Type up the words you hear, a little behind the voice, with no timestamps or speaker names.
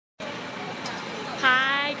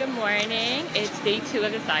Good morning. It's day 2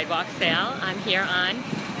 of the Sidewalk sale. I'm here on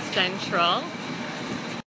Central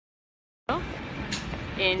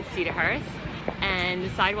in Cedarhurst, and the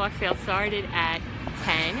Sidewalk sale started at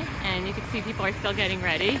 10, and you can see people are still getting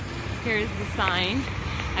ready. Here's the sign.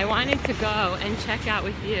 I wanted to go and check out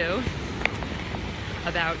with you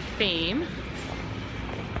about Fame.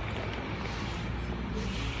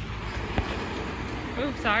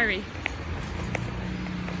 Oh, sorry.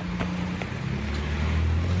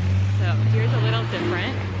 So here's a little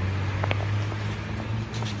different.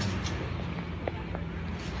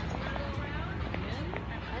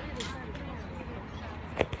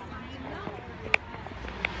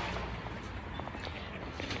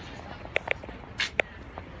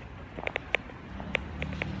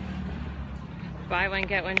 Buy one,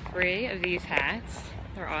 get one free of these hats.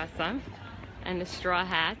 They're awesome. And the straw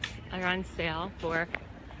hats are on sale for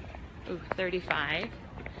 $35.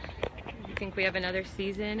 I think we have another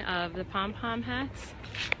season of the pom-pom hats.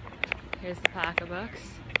 Here's the pocketbooks.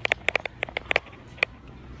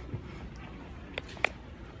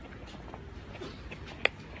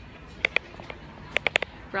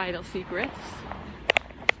 Bridal secrets.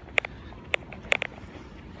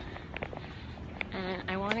 And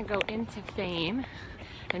I want to go into Fame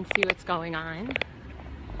and see what's going on.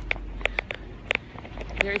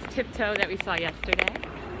 There's Tiptoe that we saw yesterday.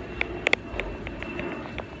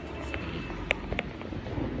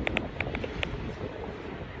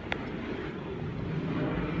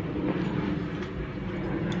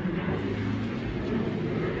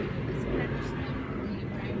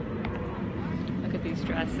 Look at these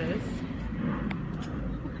dresses.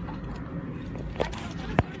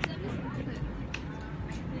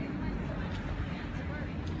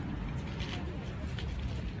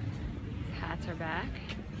 These hats are back.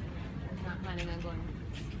 I'm not planning on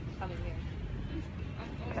coming here.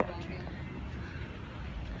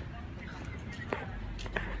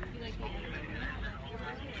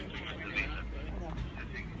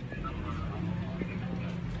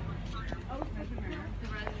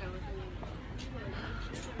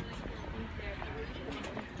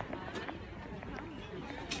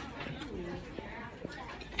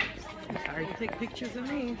 Sorry to take pictures of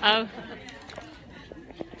me. Oh.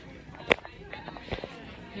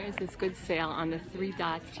 Here's this good sale on the 3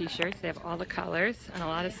 Dots t-shirts. They have all the colors and a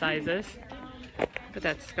lot of sizes. Look at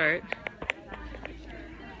that skirt.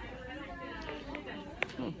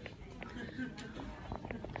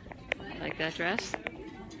 Like that dress.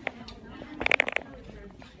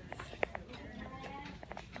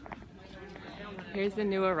 Here's the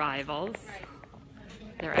new arrivals.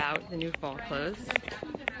 They're out, the new fall clothes.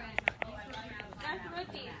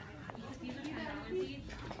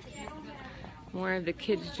 More of the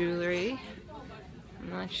kids' jewelry. I'm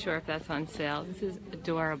not sure if that's on sale. This is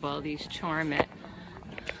adorable, these Charm It.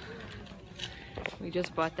 We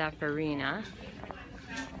just bought that for Rena.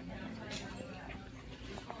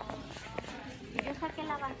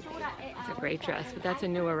 It's a great dress, but that's a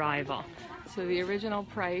new arrival. So the original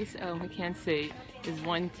price, oh, we can't see, is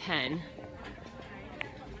 $110.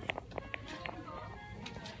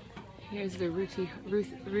 Here's the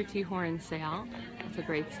Ruti Horn sale. It's a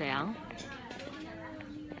great sale.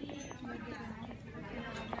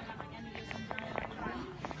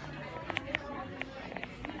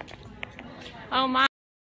 Oh my.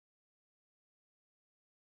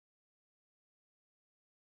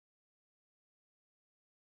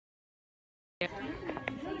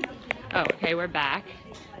 Oh, okay, we're back.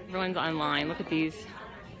 Everyone's online. Look at these.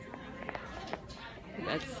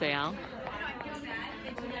 That's sale.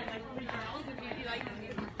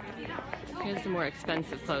 Here's the more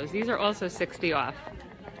expensive clothes. These are also 60 off.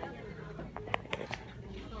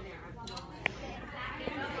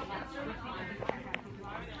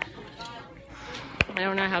 I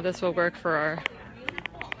don't know how this will work for our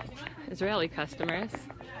Israeli customers.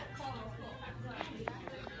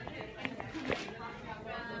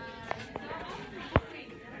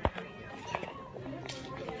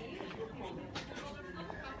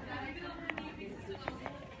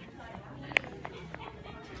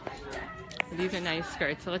 These are nice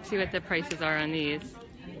skirts, so let's see what the prices are on these.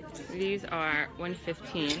 These are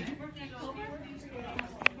 $115.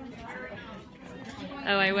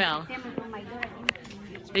 Oh, I will.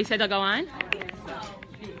 They said they'll go on?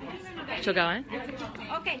 She'll go on?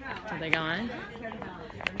 Okay. Will they go on?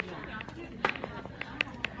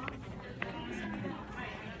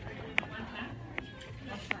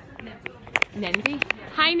 Nendi?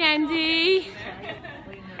 Hi, Nendi.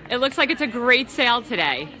 It looks like it's a great sale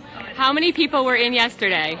today. How many people were in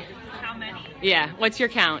yesterday? How many? Yeah, what's your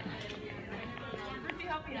count?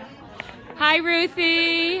 Hi,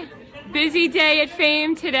 Ruthie. Busy day at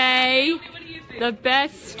Fame today. The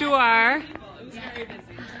best store.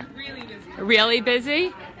 Really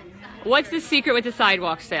busy? What's the secret with the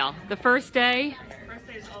sidewalk sale? The first day? First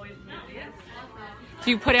day is always the busiest.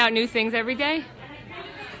 Do you put out new things every day?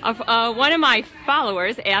 One of my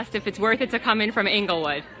followers asked if it's worth it to come in from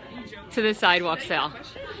Inglewood to the sidewalk sale.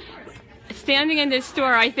 Standing in this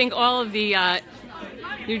store, I think all of the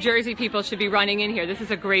New Jersey people should be running in here. This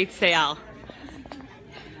is a great sale.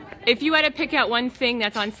 If you had to pick out one thing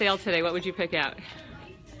that's on sale today, what would you pick out?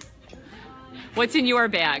 What's in your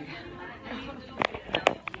bag?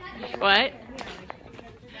 What?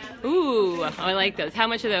 Ooh, I like those. How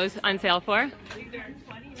much are those on sale for?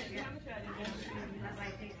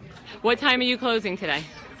 What time are you closing today?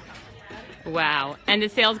 Wow. And the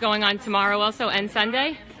sale's going on tomorrow also and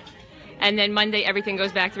Sunday? And then Monday everything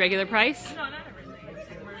goes back to regular price?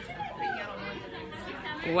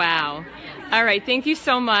 Wow. All right, thank you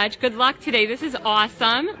so much. Good luck today. This is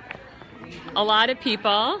awesome. A lot of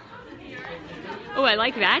people. Oh, I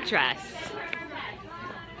like that dress.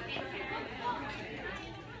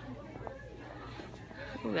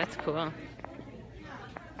 Oh, that's cool.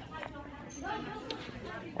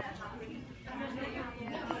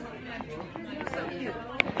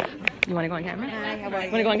 You want to go on camera?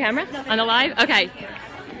 Want to go on camera? On the live? Okay.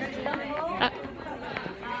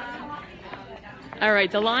 All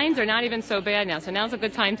right, the lines are not even so bad now, so now's a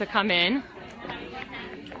good time to come in.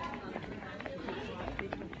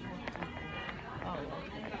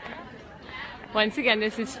 Once again,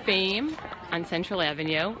 this is Fame on Central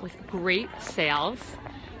Avenue with great sales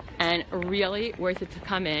and really worth it to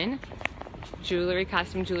come in. Jewelry,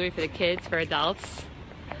 costume jewelry for the kids, for adults.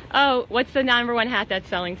 Oh, what's the #1 hat that's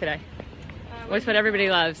selling today? What's what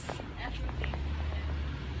everybody loves?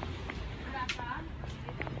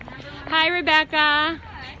 Hi, Rebecca. Hi.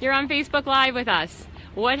 You're on Facebook Live with us.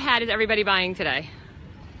 What hat is everybody buying today?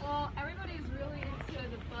 Well, everybody's really into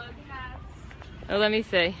the bug hats. Oh, let me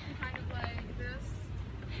see. Kind of like this,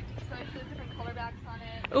 especially with different color backs on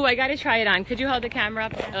it. Oh, I got to try it on. Could you hold the camera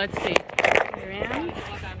up? Let's see. Here I am.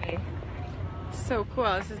 So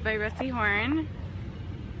cool. This is by Betsy Horn.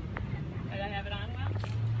 Did I have it on well?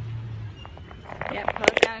 Yep,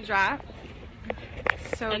 close down and drop.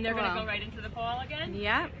 So And they're cool. going to go right into the fall again?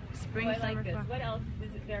 Yep. Spring, Oh, I summer, like this. fall. What else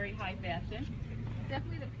is it very high fashion?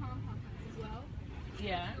 Definitely the pom-pom hats as well.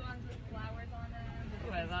 Yeah. The ones with flowers on them.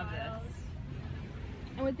 Oh, I love this.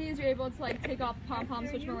 And with these, you're able to like take off the pom-pom,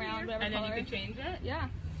 switch them around, whatever And then color. you could change it? Yeah.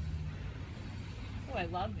 Oh, I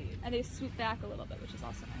love these. And they swoop back a little bit, which is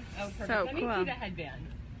also nice. Oh, perfect. So Let me cool. see the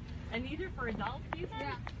headbands. And these are for adults, you think?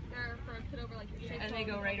 Yeah. They're for a kid over like your shape. And they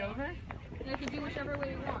go right over? And you can do whichever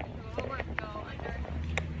way you want. You can go over, you can go under.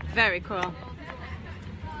 Very cool.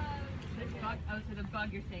 This bug, oh, so the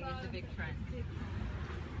bug you're saying is the big trend.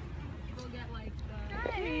 People get like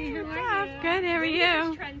the... Hey, what's up? Good, how are When did you?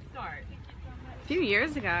 this trend start? A few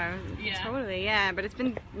years ago. Yeah. Totally, yeah. But it's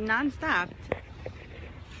been non-stop.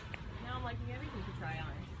 Now I'm liking everything to try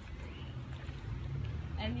on.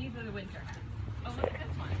 And these are the winter hats. Oh, look at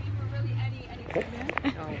this one. These were really Eddie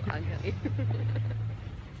Oh, ugly.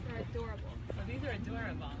 They're adorable. Oh, these are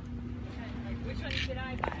adorable. Which one should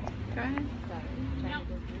I buy? Go ahead. Now,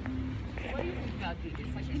 what do you think about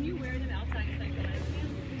these? Like, can you wear them outside of Central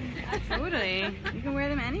Avenue? Totally. You can wear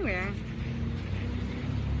them anywhere.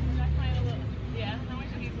 That's kind of a little. Yeah. How much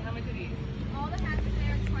are these? How much are these? All the hats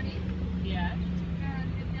there are 20. Yeah. And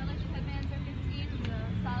the village headbands are 15. The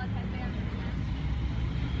solid headbands are 10.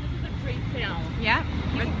 This is a great sale. Yep.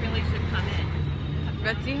 People really should come in.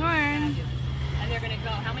 Betsy Horn. And they're gonna go.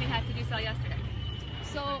 How many hats did you sell yesterday?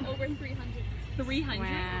 So over 300. 300.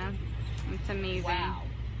 Wow. It's amazing. Wow.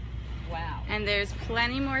 Wow. And there's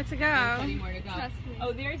plenty more to go. There's plenty more to go. Trust me.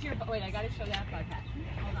 Oh, there's your. Wait, I gotta show that bug hat.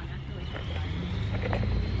 Hold on, that's really cool.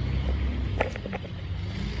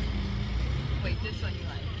 Wait, this one you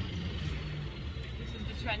like? This is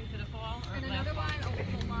the trend for the fall. Or And last another fall?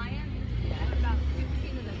 one, the lion. There's about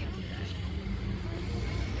 15 of them yesterday.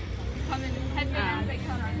 Come in headbands. They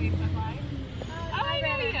come on Facebook Live. Oh, I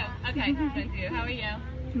know you. Okay, thank you. How are you?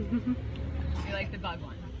 You like the bug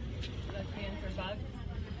one? That stands for bug?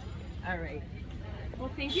 All right.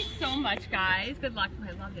 Well, thank you so much, guys. Good luck.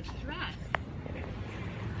 I love this dress.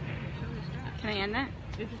 Show this dress. Can I end it?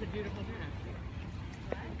 This is a beautiful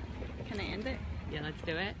dress. Can I end it? Yeah, let's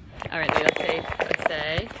do it. All right, let's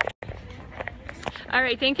say. All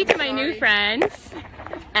right, thank you to my new friends.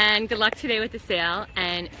 And good luck today with the sale.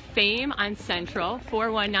 And Fame on Central,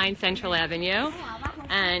 419 Central Avenue.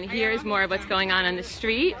 And here's more of what's going on the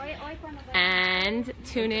street. And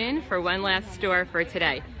tune in for one last store for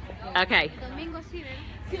today. Okay.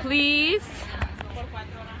 Please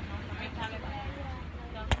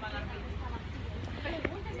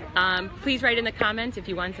Please write in the comments if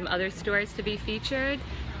you want some other stores to be featured,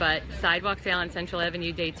 but Sidewalk sale on Central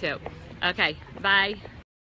Avenue day 2. Okay, bye.